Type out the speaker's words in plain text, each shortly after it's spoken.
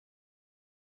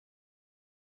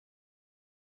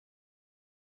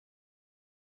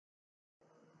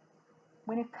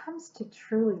When it comes to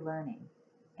truly learning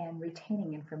and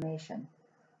retaining information,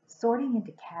 sorting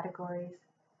into categories,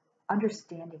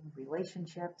 understanding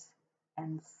relationships,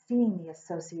 and seeing the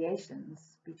associations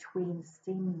between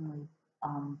seemingly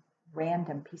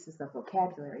random pieces of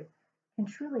vocabulary can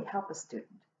truly help a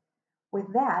student.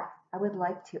 With that, I would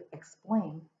like to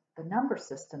explain the number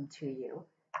system to you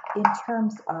in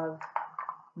terms of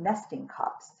nesting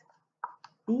cups.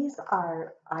 These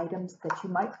are items that you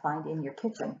might find in your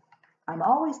kitchen. I'm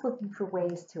always looking for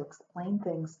ways to explain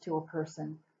things to a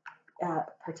person,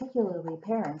 particularly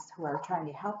parents who are trying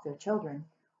to help their children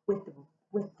with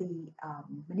the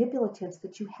manipulatives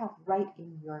that you have right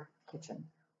in your kitchen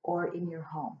or in your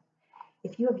home.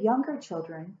 If you have younger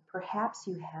children, perhaps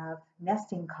you have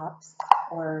nesting cups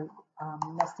or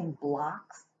nesting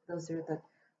blocks. Those are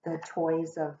the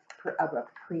toys of a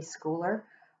preschooler.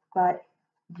 But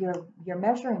your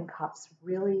measuring cups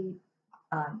really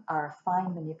are a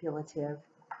fine manipulative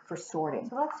for sorting.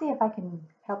 So let's see if I can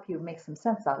help you make some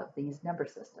sense out of these number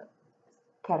system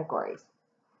categories.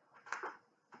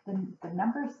 The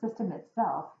number system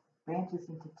itself branches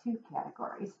into two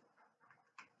categories.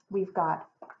 We've got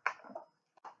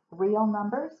real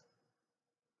numbers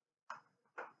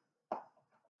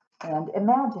and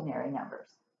imaginary numbers.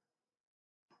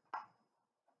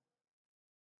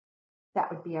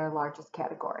 That would be our largest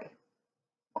category.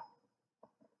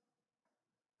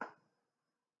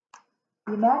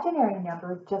 The imaginary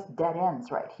number just dead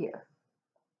ends right here.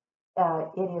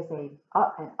 It is an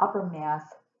upper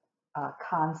math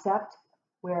concept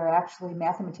where actually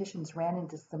mathematicians ran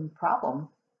into some problem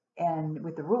and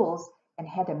with the rules and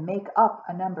had to make up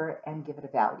a number and give it a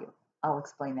value. I'll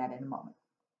explain that in a moment.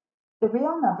 The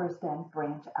real numbers then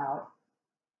branch out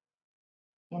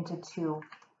into two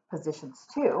positions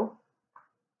too.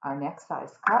 Our next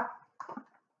size cup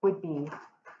would be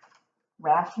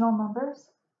rational numbers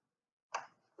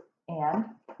and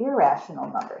irrational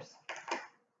numbers.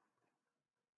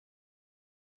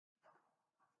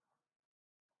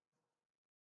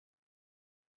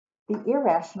 The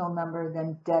irrational number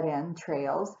then dead end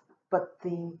trails, but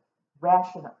the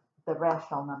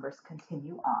rational numbers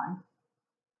continue on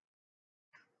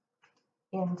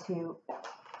into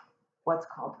what's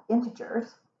called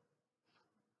integers.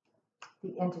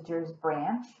 The integers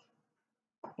branch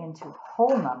into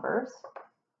whole numbers,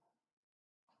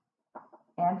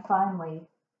 and finally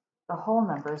the whole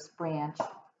numbers branch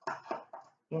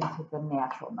into the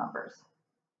natural numbers.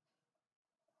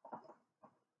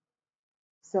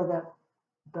 So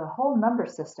the whole number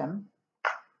system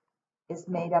is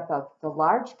made up of the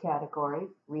large category,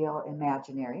 real,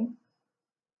 imaginary,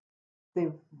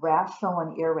 the rational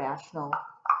and irrational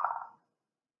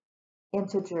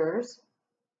integers,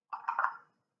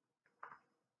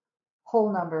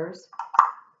 whole numbers,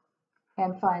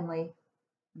 and finally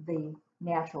the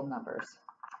natural numbers.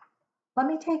 Let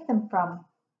me take them from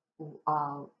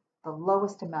the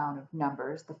lowest amount of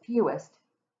numbers, the fewest,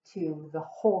 to the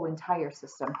whole entire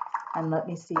system, and let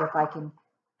me see if I can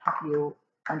help you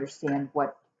understand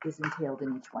what is entailed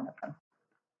in each one of them.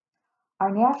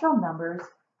 Our natural numbers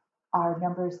are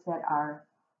numbers that are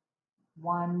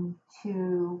 1,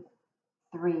 2,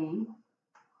 3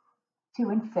 to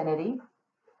infinity.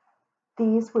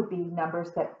 These would be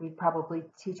numbers that we probably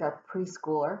teach our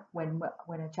preschooler when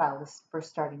a child is first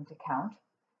starting to count.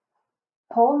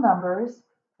 Whole numbers,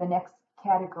 the next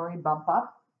category bump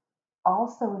up,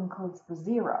 also includes the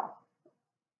 0,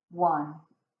 1,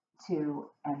 2,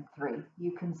 and 3.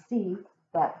 You can see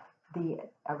that the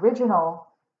original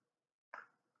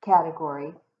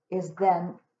category is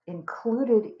then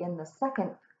included in the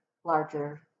second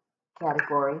larger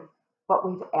category, but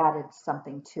we've added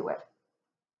something to it,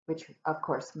 which of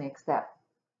course makes that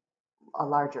a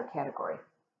larger category.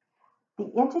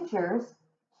 The integers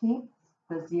keep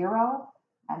the 0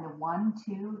 and the 1,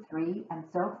 2, 3, and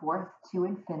so forth to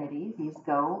infinity. These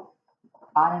go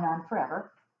on and on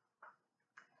forever.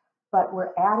 But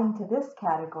we're adding to this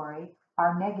category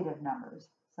our negative numbers.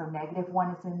 So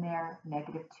 -1 is in there,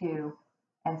 -2,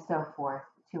 and so forth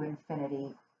to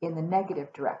infinity in the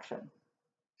negative direction.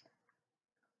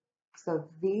 So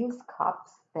these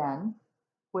cups then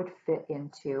would fit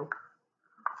into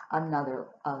another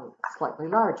slightly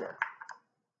larger.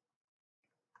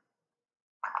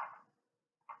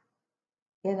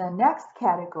 In the next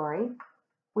category,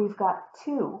 we've got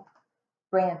two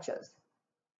branches.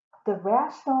 The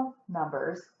rational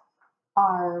numbers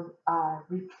are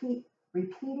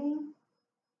repeating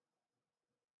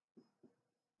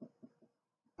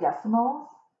decimals,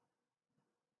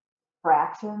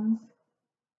 fractions,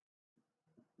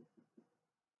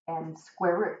 and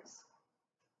square roots.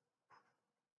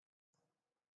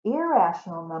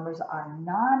 Irrational numbers are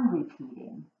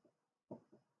non-repeating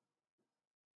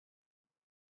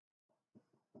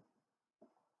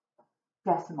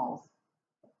decimals,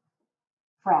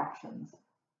 fractions,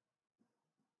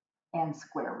 and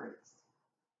square roots.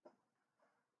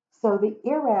 So the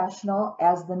irrational,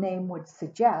 as the name would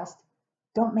suggest,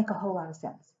 don't make a whole lot of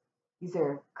sense. These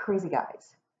are crazy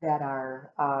guys that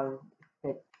are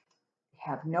that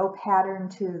have no pattern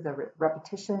to the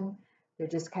repetition. They're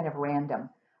just kind of random.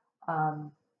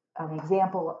 An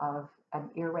example of an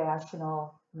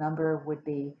irrational number would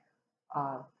be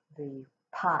the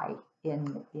pi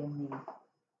in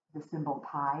the symbol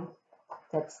pi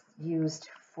that's used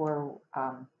for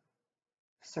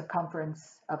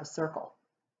circumference of a circle.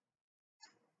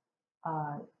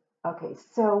 Okay,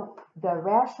 so the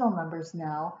rational numbers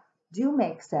now do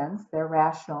make sense. They're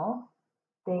rational.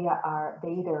 They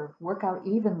either work out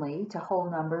evenly to whole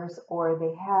numbers or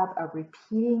they have a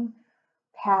repeating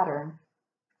pattern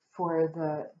for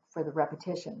the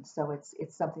repetition. So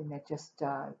it's something that just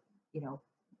you know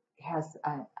has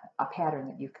a pattern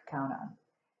that you could count on.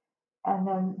 And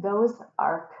then those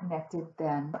are connected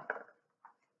then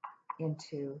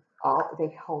into all,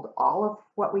 they hold all of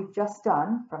what we've just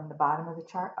done from the bottom of the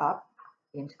chart up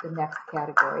into the next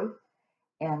category.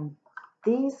 And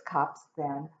these cups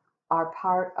then are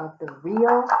part of the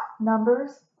real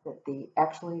numbers that they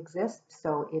actually exist.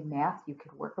 So in math, you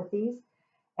could work with these.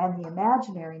 And the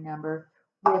imaginary number,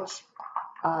 which,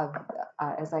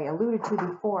 as I alluded to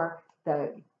before,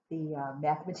 the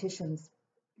mathematicians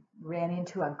ran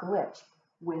into a glitch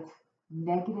with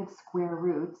negative square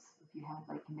roots. If you have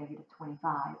like negative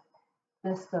 25,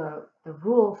 the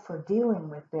rule for dealing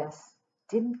with this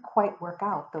didn't quite work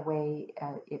out the way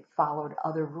it followed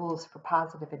other rules for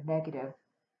positive and negative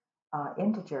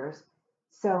integers.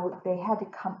 So they had to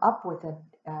come up with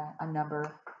a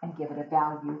number and give it a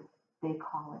value. They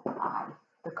call it I,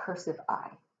 the cursive I.